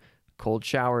time. Cold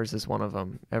showers is one of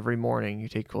them. Every morning you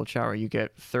take a cold shower. You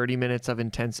get 30 minutes of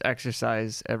intense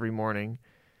exercise every morning.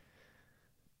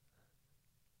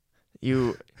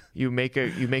 You make a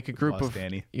group Lost of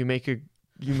Danny. you make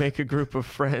a group of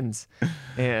friends,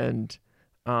 and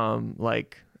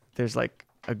like there's like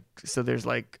there's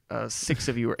 6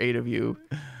 of you or 8 of you.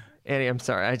 Annie, I'm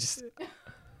sorry.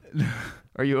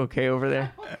 Are you okay over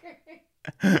there?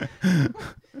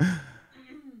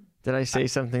 Did I say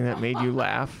something that made you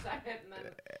laugh?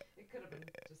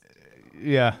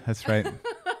 Yeah, that's right.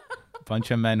 Bunch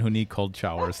of men who need cold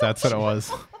showers. That's what it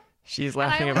was. She's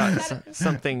laughing about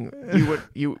something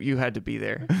you had to be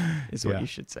there, is what Yeah. you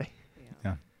should say.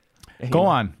 Yeah. Anyway. Go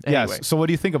on. Anyway. Yes. So what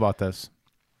do you think about this?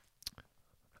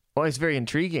 Well, it's very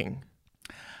intriguing.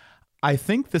 I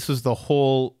think this is the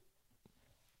whole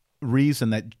reason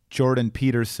that Jordan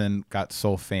Peterson got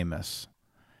so famous.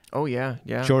 Oh yeah,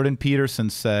 yeah. Jordan Peterson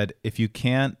said, if you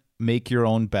can't make your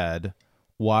own bed,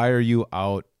 why are you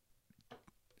out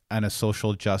on a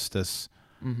social justice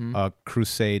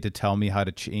crusade to tell me how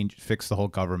to fix the whole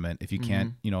government if you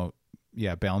can't,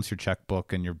 balance your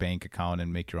checkbook and your bank account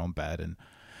and make your own bed. And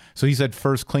so he said,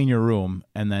 first clean your room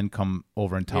and then come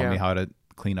over and tell me how to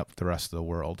clean up the rest of the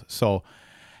world. So,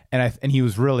 and he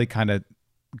was really kind of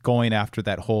going after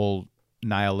that whole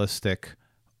nihilistic,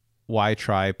 why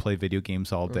try play video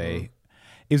games all day?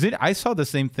 I saw the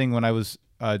same thing when I was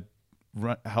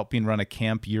helping run a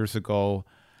camp years ago.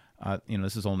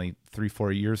 This is only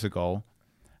 3-4 years ago.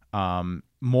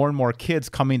 More and more kids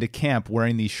coming to camp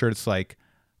wearing these shirts like,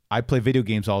 I play video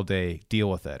games all day,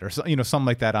 deal with it, or something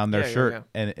like that on their shirt.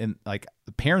 Yeah. And like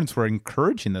the parents were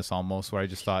encouraging this almost, where I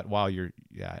just thought, wow, you're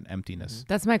an emptiness.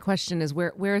 That's my question: is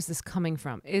where is this coming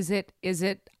from? Is it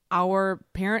our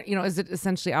parent? Is it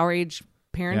essentially our age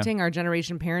parenting, our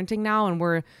generation parenting now, and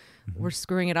we're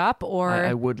screwing it up? Or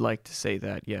I would like to say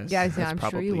that, yes. Yeah, I'm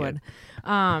sure you would.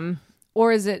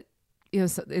 Or is it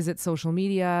is it social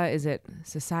media? Is it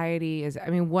society? Is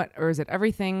it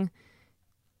everything?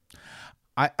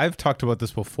 I've talked about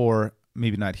this before,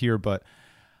 maybe not here, but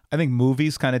I think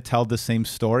movies kind of tell the same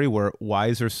story. Why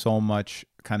is there so much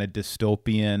kind of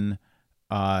dystopian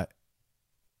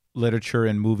literature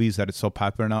and movies that it's so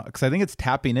popular now? Because I think it's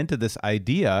tapping into this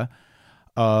idea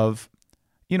of,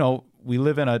 we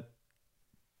live in a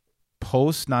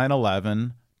post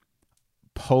 9/11,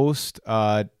 post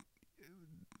the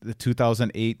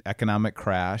 2008 economic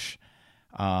crash.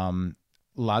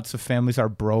 Lots of families are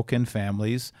broken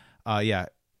families.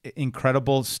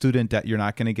 Incredible student debt you're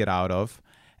not going to get out of.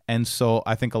 And so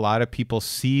I think a lot of people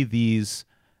see these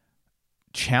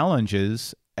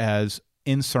challenges as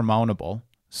insurmountable.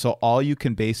 So all you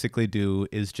can basically do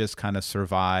is just kind of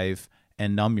survive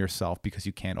and numb yourself because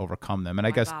you can't overcome them. And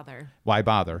why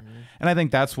bother? Mm-hmm. And I think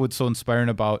that's what's so inspiring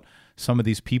about some of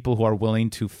these people who are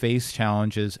willing to face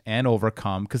challenges and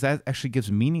overcome, because that actually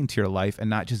gives meaning to your life and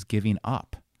not just giving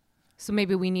up. So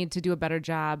maybe we need to do a better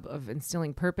job of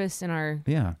instilling purpose in our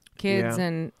kids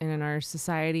and in our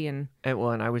society. And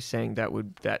I was saying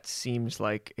that seems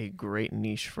like a great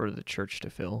niche for the church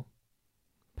to fill.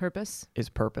 Purpose? Is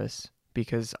purpose.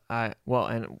 Because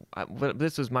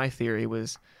this was my theory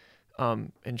was,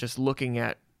 and just looking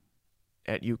at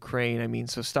Ukraine,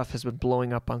 so stuff has been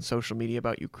blowing up on social media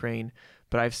about Ukraine,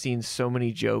 but I've seen so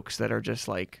many jokes that are just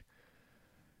like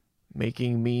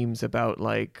making memes about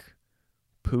like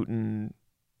Putin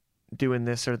doing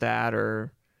this or that,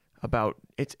 or about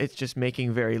it's just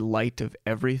making very light of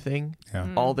everything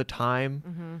all the time.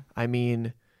 Mm-hmm.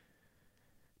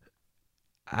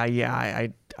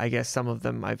 I guess some of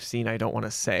them I've seen I don't want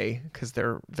to say because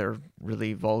they're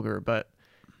really vulgar, but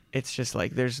it's just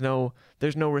like there's no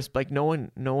risk. Like no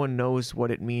one knows what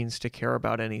it means to care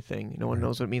about anything. No one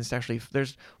knows what it means to actually.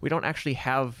 We don't actually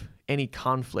have any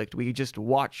conflict. We just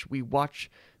watch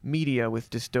media with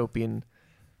dystopian.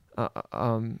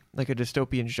 Like a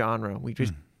dystopian genre. We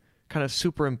just kind of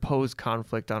superimpose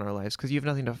conflict on our lives because you have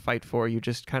nothing to fight for. You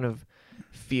just kind of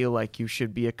feel like you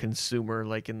should be a consumer,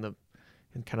 like in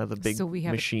kind of the big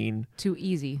machine. Too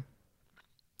easy.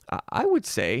 I would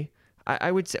say.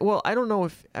 Well, I don't know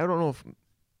if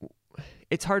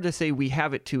it's hard to say we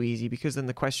have it too easy, because then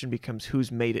the question becomes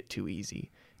who's made it too easy,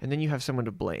 and then you have someone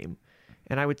to blame.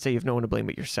 And I would say you have no one to blame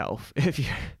but yourself if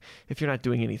you're not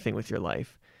doing anything with your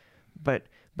life. But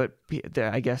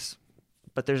I guess,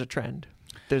 but there's a trend.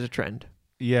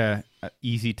 Yeah,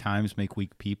 easy times make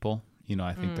weak people.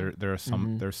 I think there are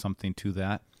some there's something to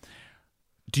that.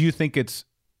 Do you think it's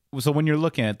so when you're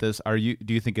looking at this?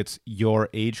 Do you think it's your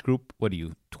age group? What are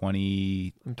you,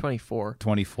 20? I'm 24.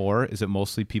 24. Is it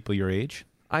mostly people your age?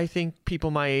 I think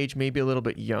people my age, maybe a little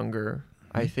bit younger.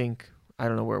 Mm-hmm. I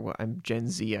don't know I'm Gen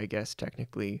Z, I guess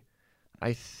technically.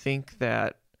 I think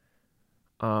that.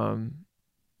 I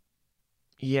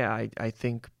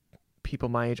think people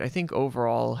my age, I think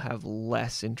overall have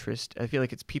less interest. I feel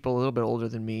like it's people a little bit older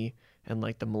than me and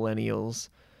like the millennials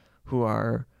who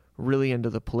are really into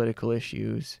the political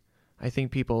issues. I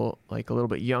think people like a little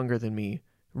bit younger than me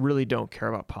really don't care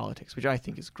about politics, which I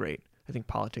think is great. I think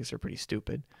politics are pretty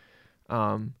stupid.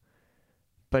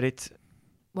 But it's...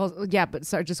 Well, yeah, but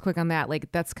sorry, just quick on that.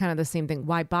 Like, that's kind of the same thing.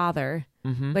 Why bother?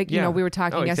 Mm-hmm. Like, we were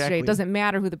talking yesterday. Exactly. It doesn't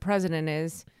matter who the president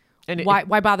is. And why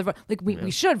bother? Like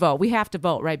we should vote. We have to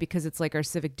vote, right? Because it's like our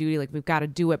civic duty. Like we've got to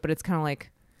do it. But it's kind of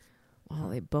like, well,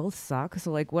 they both suck.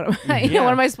 So like, what am I?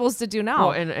 What am I supposed to do now?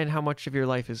 Well, and how much of your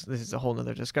life is? This is a whole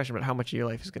nother discussion. But how much of your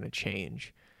life is going to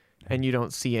change? And you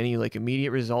don't see any like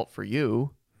immediate result for you,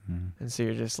 and so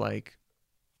you're just like,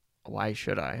 why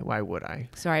should I? Why would I?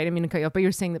 Sorry, I didn't mean to cut you off. But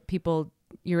you're saying that people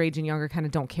your age and younger kind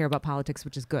of don't care about politics,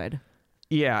 which is good.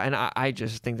 Yeah, and I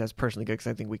just think that's personally good because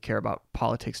I think we care about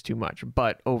politics too much.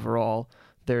 But overall,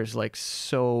 there's like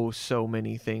so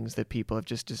many things that people have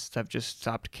just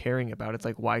stopped caring about. It's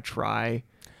like, why try?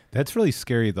 That's really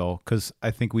scary though, because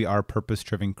I think we are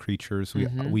purpose-driven creatures. We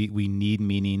need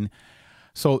meaning.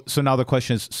 So now the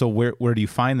question is, so where do you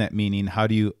find that meaning? How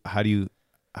do you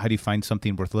find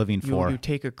something worth living for? You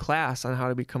take a class on how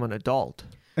to become an adult.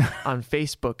 On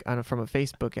Facebook, from a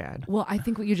Facebook ad. Well, I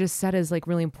think what you just said is like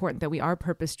really important, that we are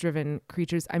purpose-driven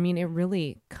creatures. I mean, it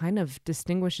really kind of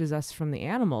distinguishes us from the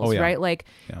animals, right? Like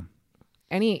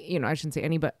any, I shouldn't say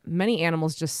any, but many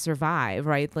animals just survive,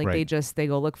 right? Like they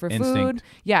go look for food.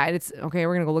 Yeah, it's okay.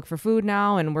 We're gonna go look for food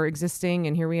now, and we're existing,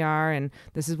 and here we are, and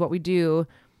this is what we do.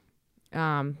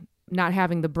 Not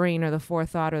having the brain or the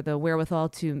forethought or the wherewithal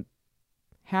to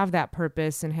have that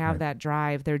purpose and have that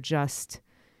drive. They're just.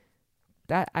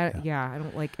 I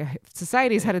don't like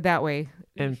society's headed that way.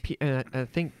 And I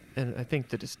think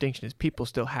the distinction is people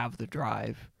still have the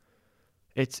drive.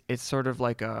 It's sort of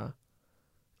like an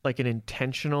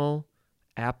intentional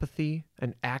apathy,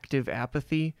 an active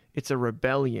apathy. It's a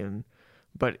rebellion,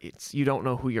 but you don't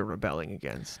know who you're rebelling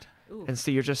against. Ooh. And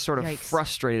so you're just sort of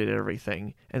frustrated at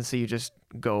everything, and so you just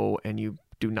go and you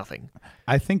do nothing.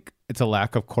 I think it's a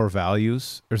lack of core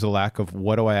values. There's a lack of,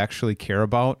 what do I actually care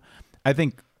about? I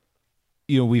think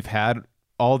we've had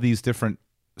all these different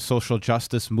social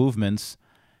justice movements,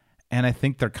 and I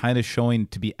think they're kind of showing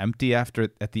to be empty at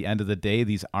the end of the day.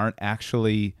 These aren't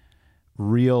actually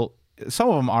real. Some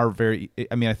of them are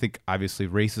I think obviously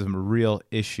racism is a real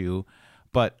issue,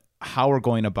 but how we're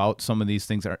going about some of these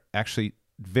things are actually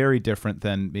very different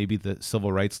than maybe the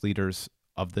civil rights leaders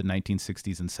of the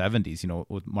 1960s and 70s.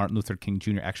 With Martin Luther King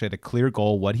Jr. actually had a clear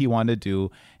goal, what he wanted to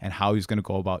do and how he was going to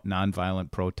go about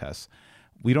nonviolent protests.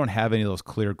 We don't have any of those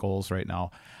clear goals right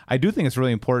now. I do think it's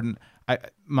really important.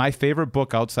 My favorite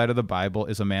book outside of the Bible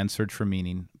is A Man's Search for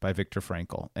Meaning by Viktor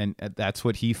Frankl. And that's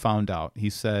what he found out.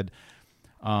 He said,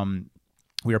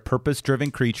 we are purpose-driven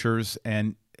creatures.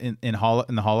 And in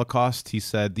the Holocaust, he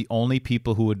said, the only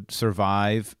people who would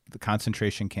survive the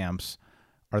concentration camps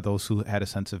are those who had a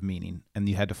sense of meaning. And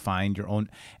you had to find your own.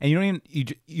 And you don't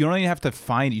even have to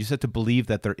find it. You just have to believe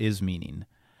that there is meaning.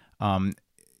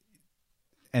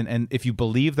 And if you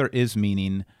believe there is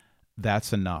meaning,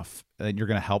 that's enough. And you're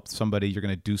going to help somebody. You're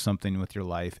going to do something with your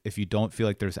life. If you don't feel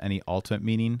like there's any ultimate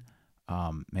meaning,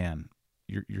 man,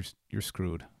 you're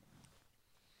screwed.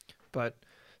 But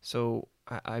so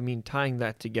I mean, tying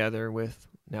that together with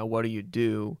now, what do you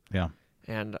do? Yeah.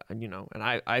 And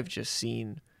I've just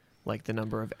seen like the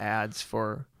number of ads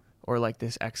or like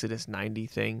this Exodus 90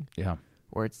 thing. Yeah.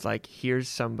 Where it's like, here's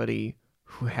somebody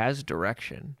who has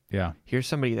direction. Yeah. Here's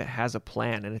somebody that has a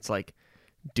plan, and it's like,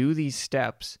 do these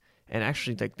steps. And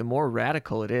actually, like, the more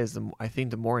radical it is, I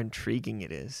think the more intriguing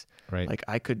it is. Right. Like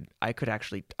I could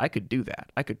do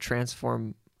that. I could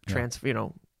transform,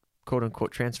 quote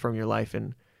unquote, transform your life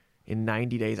in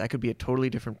 90 days. I could be a totally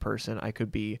different person. I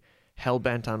could be hell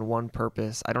bent on one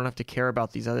purpose. I don't have to care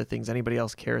about these other things anybody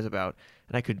else cares about,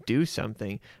 and I could do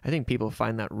something. I think people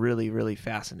find that really, really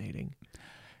fascinating.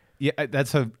 Yeah,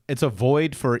 it's a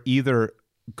void for either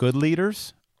good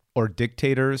leaders or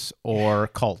dictators or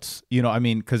cults.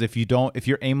 Because if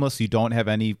you're aimless, you don't have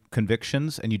any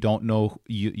convictions, and you don't know,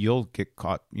 you'll get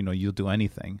caught. You'll do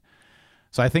anything.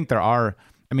 So I think go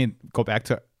back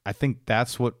to, I think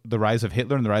that's what the rise of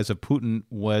Hitler and the rise of Putin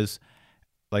was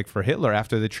like. For Hitler,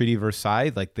 after the Treaty of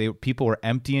Versailles, like people were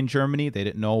empty in Germany. They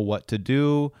didn't know what to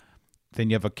do. Then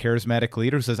you have a charismatic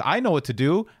leader who says, I know what to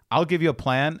do. I'll give you a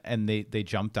plan. And they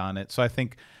jumped on it. So I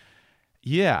think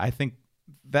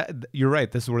that you're right.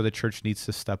 This is where the church needs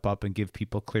to step up and give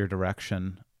people clear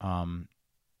direction.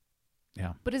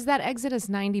 Yeah. But is that Exodus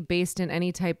 90 based in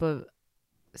any type of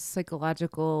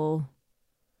psychological?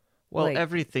 Well,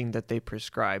 everything that they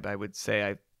prescribe, I would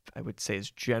say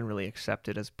is generally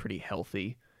accepted as pretty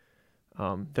healthy.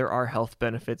 There are health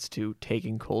benefits to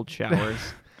taking cold showers.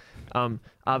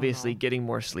 Obviously, getting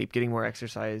more sleep, getting more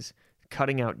exercise,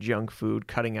 cutting out junk food,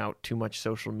 cutting out too much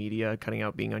social media, cutting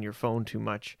out being on your phone too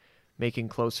much, making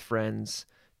close friends,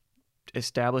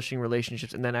 establishing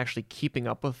relationships, and then actually keeping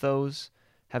up with those,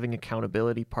 having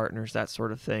accountability partners, that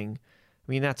sort of thing.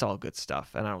 I mean, that's all good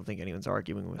stuff, and I don't think anyone's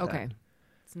arguing with that. Okay.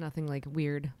 It's nothing like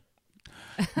weird.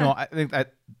 No, I think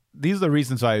that these are the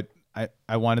reasons I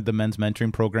wanted the men's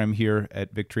mentoring program here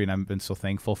at Victory, and I've been so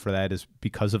thankful for that, is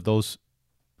because of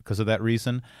that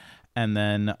reason. And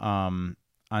then on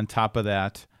top of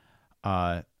that,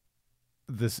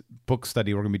 this book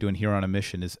study we're going to be doing here on a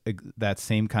mission is that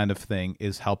same kind of thing,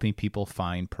 is helping people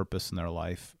find purpose in their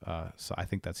life. So I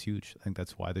think that's huge. I think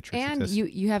that's why the church exists. And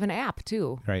you have an app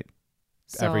too. Right.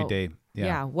 So every day.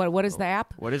 Yeah. What is the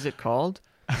app? What is it called?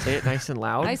 Say it nice and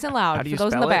loud. Nice and loud How do you for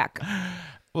those in spell the it? back.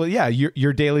 Well, yeah,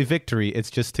 your daily victory. It's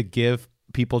just to give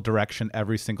people direction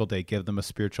every single day, give them a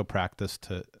spiritual practice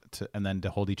to and then to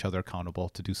hold each other accountable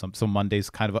to do some. So Monday's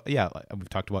kind of we've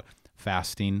talked about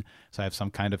fasting. So I have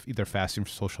some kind of either fasting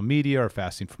from social media or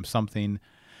fasting from something.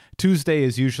 Tuesday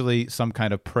is usually some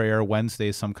kind of prayer. Wednesday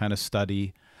is some kind of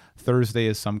study. Thursday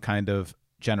is some kind of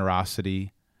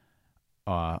generosity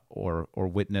or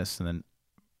witness, and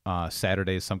then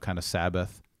Saturday is some kind of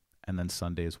Sabbath, and then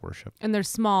Sunday is worship. And there's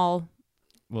small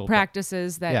Little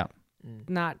practices that yeah.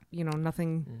 not,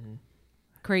 nothing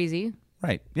crazy.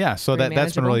 Right. Yeah. So Very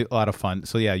that's been manageable. really a lot of fun.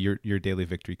 So yeah, your daily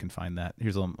victory, you can find that.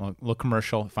 Here's a little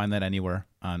commercial. Find that anywhere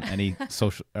on any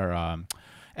social or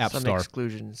app Some store.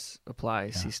 exclusions apply.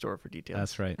 See store for details.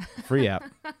 That's right. Free app.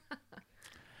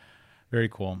 Very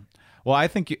cool. Well, I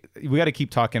think we got to keep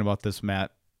talking about this,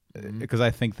 Matt, because I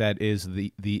think that is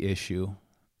the issue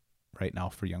right now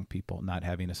for young people, not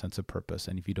having a sense of purpose.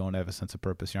 And if you don't have a sense of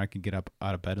purpose, you're not going to get up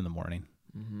out of bed in the morning.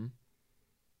 Mm-hmm.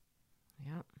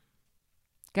 Yeah.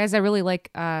 Guys, I really like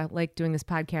doing this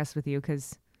podcast with you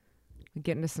because we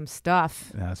get into some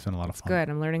stuff. Yeah, it's been a lot of It's fun. good.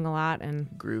 I'm learning a lot, and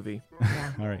Groovy.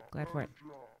 yeah, All right. glad for it.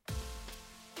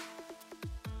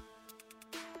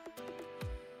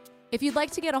 If you'd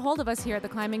like to get a hold of us here at the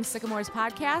Climbing Sycamores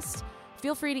podcast,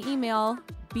 feel free to email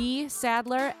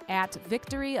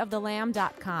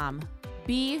bsadler@victoryofthelamb.com.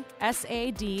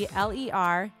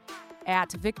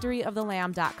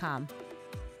 BSADLER@victoryofthelamb.com.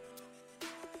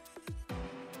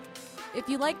 If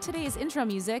you like today's intro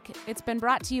music, it's been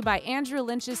brought to you by Andrew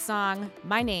Lynch's song,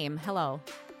 My Name. Hello.